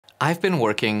I've been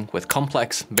working with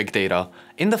complex big data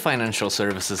in the financial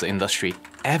services industry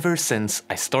ever since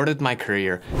I started my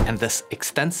career, and this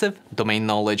extensive domain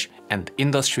knowledge and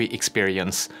industry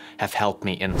experience have helped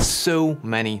me in so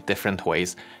many different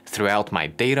ways throughout my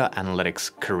data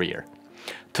analytics career.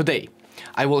 Today,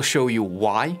 I will show you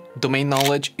why domain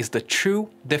knowledge is the true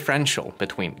differential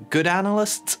between good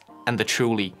analysts and the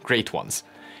truly great ones,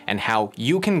 and how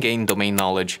you can gain domain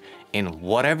knowledge in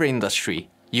whatever industry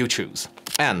you choose.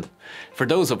 And for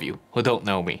those of you who don't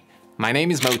know me, my name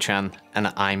is Mo Chen,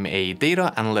 and I'm a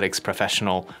data analytics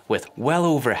professional with well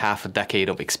over half a decade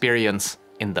of experience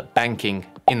in the banking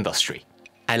industry.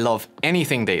 I love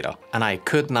anything data, and I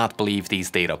could not believe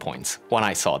these data points when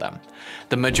I saw them.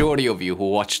 The majority of you who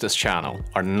watch this channel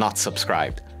are not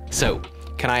subscribed. So,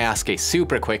 can I ask a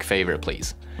super quick favor,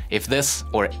 please? If this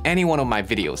or any one of my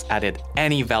videos added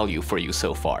any value for you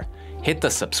so far, hit the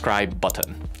subscribe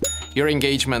button. Your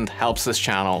engagement helps this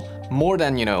channel more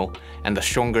than you know, and the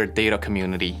stronger data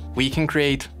community we can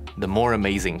create, the more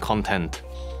amazing content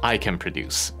I can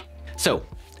produce. So,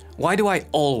 why do I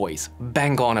always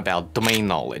bang on about domain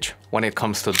knowledge when it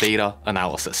comes to data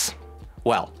analysis?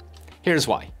 Well, here's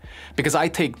why. Because I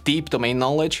take deep domain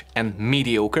knowledge and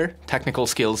mediocre technical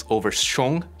skills over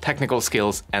strong technical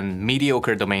skills and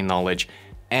mediocre domain knowledge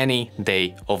any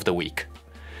day of the week.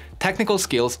 Technical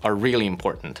skills are really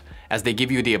important, as they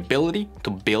give you the ability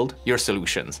to build your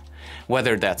solutions,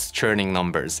 whether that's churning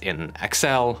numbers in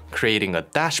Excel, creating a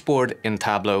dashboard in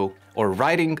Tableau, or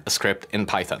writing a script in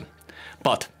Python.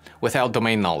 But without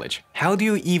domain knowledge, how do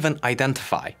you even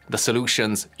identify the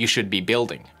solutions you should be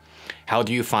building? How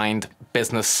do you find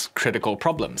business-critical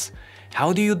problems?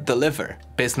 How do you deliver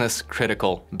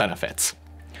business-critical benefits?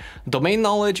 Domain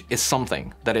knowledge is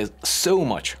something that is so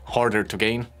much harder to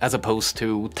gain as opposed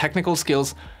to technical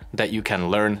skills that you can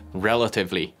learn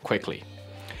relatively quickly.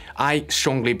 I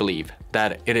strongly believe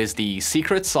that it is the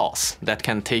secret sauce that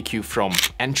can take you from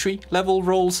entry-level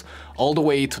roles all the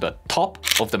way to the top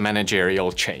of the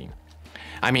managerial chain.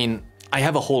 I mean, I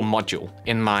have a whole module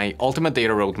in my Ultimate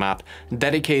Data Roadmap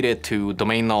dedicated to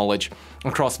domain knowledge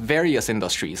across various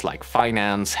industries like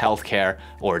finance, healthcare,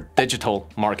 or digital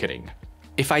marketing.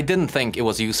 If I didn't think it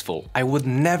was useful, I would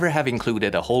never have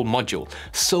included a whole module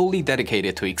solely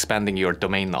dedicated to expanding your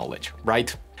domain knowledge,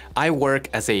 right? I work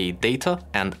as a data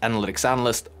and analytics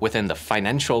analyst within the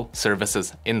financial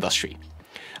services industry.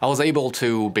 I was able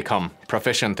to become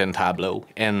proficient in Tableau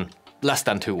in less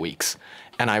than 2 weeks,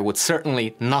 and I would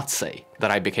certainly not say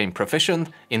that I became proficient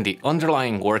in the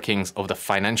underlying workings of the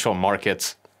financial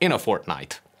markets in a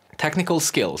fortnight. Technical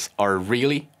skills are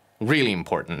really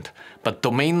important, but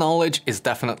domain knowledge is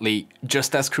definitely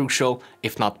just as crucial,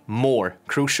 if not more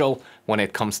crucial, when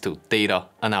it comes to data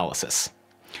analysis.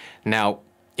 Now,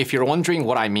 if you're wondering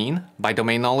what I mean by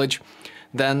domain knowledge,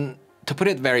 then to put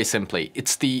it very simply,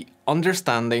 it's the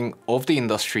understanding of the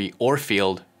industry or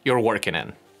field you're working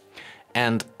in.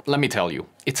 And let me tell you,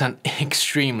 it's an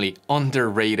extremely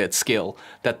underrated skill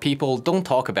that people don't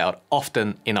talk about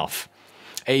often enough.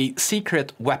 A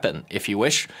secret weapon, if you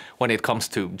wish, when it comes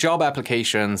to job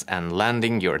applications and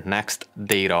landing your next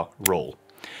data role.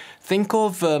 Think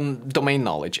of domain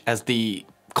knowledge as the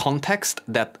context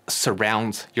that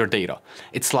surrounds your data.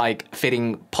 It's like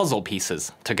fitting puzzle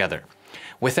pieces together.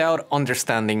 Without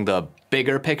understanding the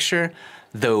bigger picture,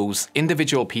 those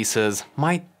individual pieces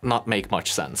might not make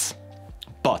much sense.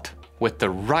 But with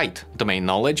the right domain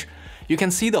knowledge, you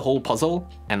can see the whole puzzle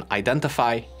and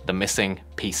identify the missing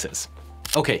pieces.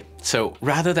 Okay, so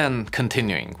rather than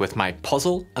continuing with my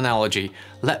puzzle analogy,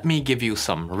 let me give you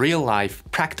some real-life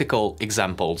practical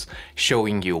examples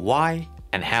showing you why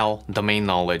and how domain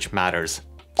knowledge matters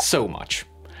so much.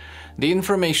 The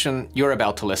information you're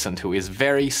about to listen to is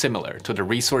very similar to the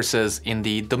resources in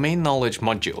the domain knowledge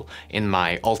module in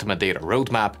my Ultimate Data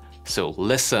Roadmap, so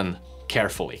listen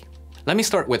carefully. Let me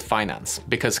start with finance,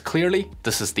 because clearly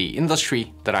this is the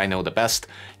industry that I know the best,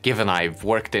 given I've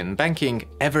worked in banking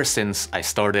ever since I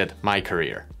started my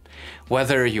career.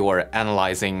 Whether you're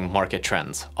analyzing market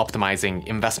trends, optimizing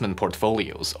investment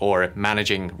portfolios, or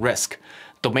managing risk,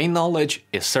 domain knowledge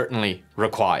is certainly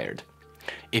required.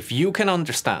 If you can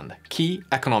understand key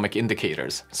economic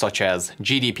indicators such as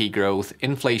GDP growth,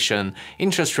 inflation,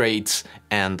 interest rates,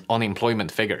 and unemployment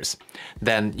figures,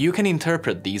 then you can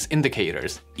interpret these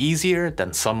indicators easier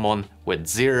than someone with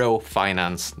zero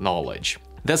finance knowledge.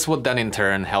 This would then in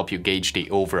turn help you gauge the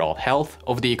overall health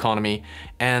of the economy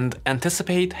and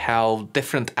anticipate how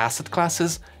different asset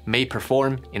classes may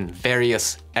perform in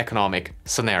various economic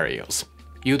scenarios.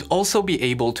 You'd also be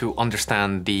able to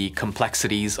understand the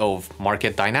complexities of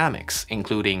market dynamics,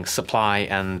 including supply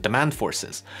and demand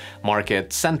forces,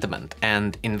 market sentiment,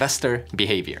 and investor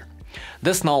behavior.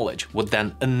 This knowledge would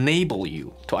then enable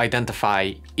you to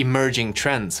identify emerging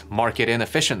trends, market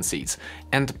inefficiencies,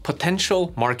 and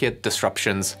potential market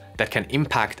disruptions that can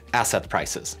impact asset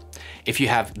prices. If you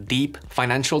have deep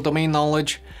financial domain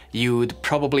knowledge, you'd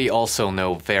probably also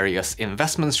know various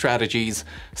investment strategies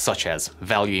such as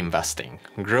value investing,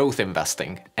 growth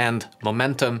investing, and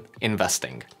momentum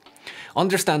investing.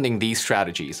 Understanding these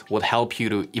strategies would help you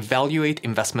to evaluate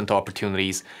investment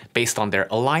opportunities based on their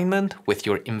alignment with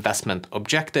your investment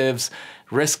objectives,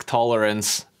 risk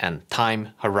tolerance, and time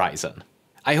horizon.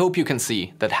 I hope you can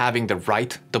see that having the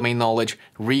right domain knowledge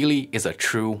really is a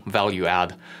true value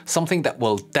add, something that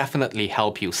will definitely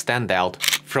help you stand out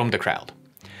from the crowd.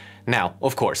 Now,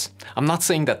 of course, I'm not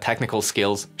saying that technical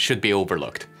skills should be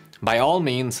overlooked. By all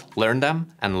means, learn them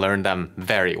and learn them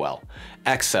very well.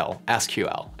 Excel,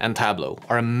 SQL, and Tableau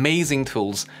are amazing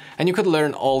tools, and you could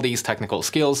learn all these technical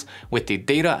skills with the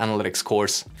data analytics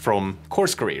course from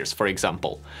Course Careers, for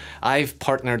example. I've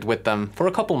partnered with them for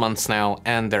a couple months now,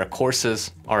 and their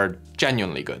courses are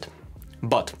genuinely good.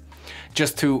 But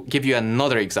just to give you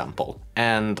another example,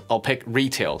 and I'll pick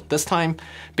retail this time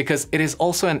because it is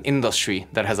also an industry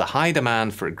that has a high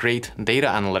demand for great data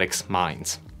analytics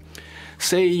minds.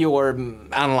 Say you're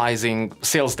analyzing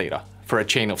sales data for a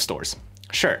chain of stores.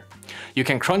 Sure, you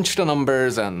can crunch the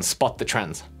numbers and spot the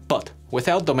trends, but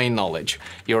without domain knowledge,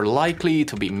 you're likely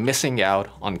to be missing out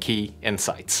on key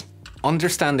insights.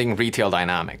 Understanding retail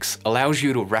dynamics allows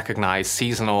you to recognize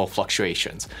seasonal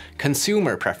fluctuations,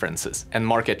 consumer preferences, and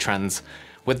market trends.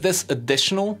 With this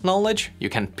additional knowledge, you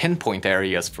can pinpoint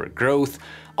areas for growth,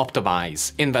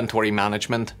 optimize inventory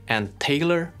management, and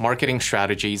tailor marketing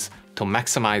strategies to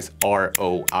maximize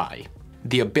ROI.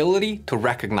 The ability to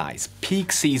recognize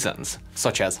peak seasons,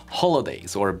 such as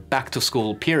holidays or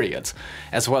back-to-school periods,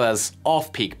 as well as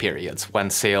off-peak periods when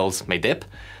sales may dip,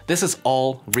 this is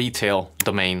all retail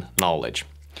domain knowledge.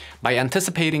 By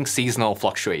anticipating seasonal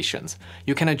fluctuations,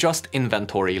 you can adjust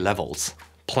inventory levels,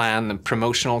 plan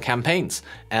promotional campaigns,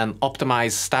 and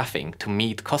optimize staffing to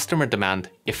meet customer demand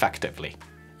effectively.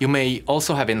 You may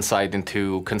also have insight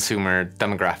into consumer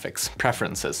demographics,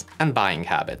 preferences, and buying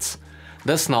habits.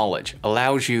 This knowledge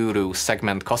allows you to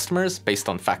segment customers based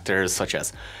on factors such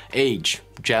as age,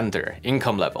 gender,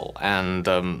 income level, and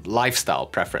lifestyle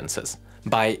preferences.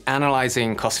 By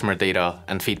analyzing customer data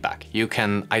and feedback, you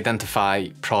can identify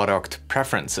product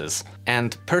preferences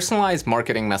and personalize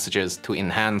marketing messages to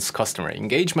enhance customer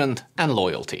engagement and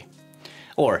loyalty.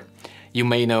 Or you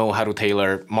may know how to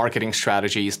tailor marketing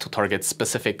strategies to target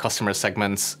specific customer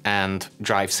segments and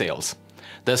drive sales.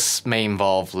 This may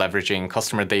involve leveraging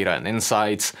customer data and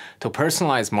insights to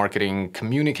personalize marketing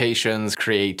communications,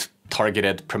 create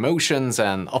targeted promotions,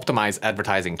 and optimize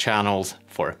advertising channels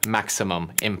for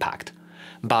maximum impact.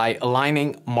 By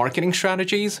aligning marketing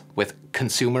strategies with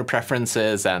consumer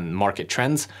preferences and market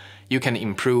trends, you can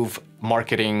improve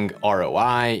marketing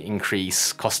ROI,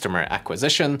 increase customer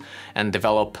acquisition, and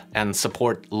develop and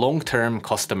support long-term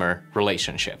customer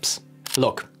relationships.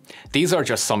 Look, these are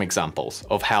just some examples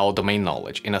of how domain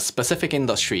knowledge in a specific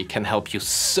industry can help you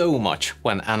so much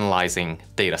when analyzing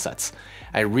datasets.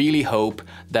 I really hope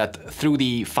that through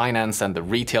the finance and the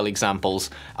retail examples,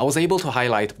 I was able to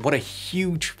highlight what a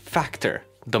huge factor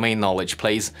domain knowledge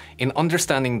plays in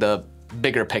understanding the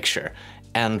bigger picture.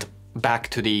 And back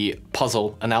to the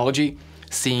puzzle analogy,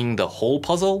 seeing the whole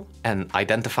puzzle and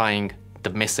identifying the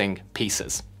missing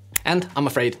pieces. And I'm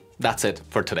afraid that's it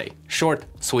for today. Short,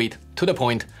 sweet, to the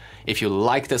point. If you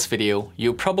like this video,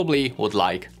 you probably would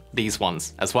like these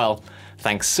ones as well.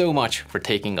 Thanks so much for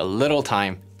taking a little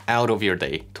time out of your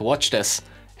day to watch this,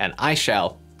 and I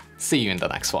shall see you in the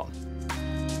next one.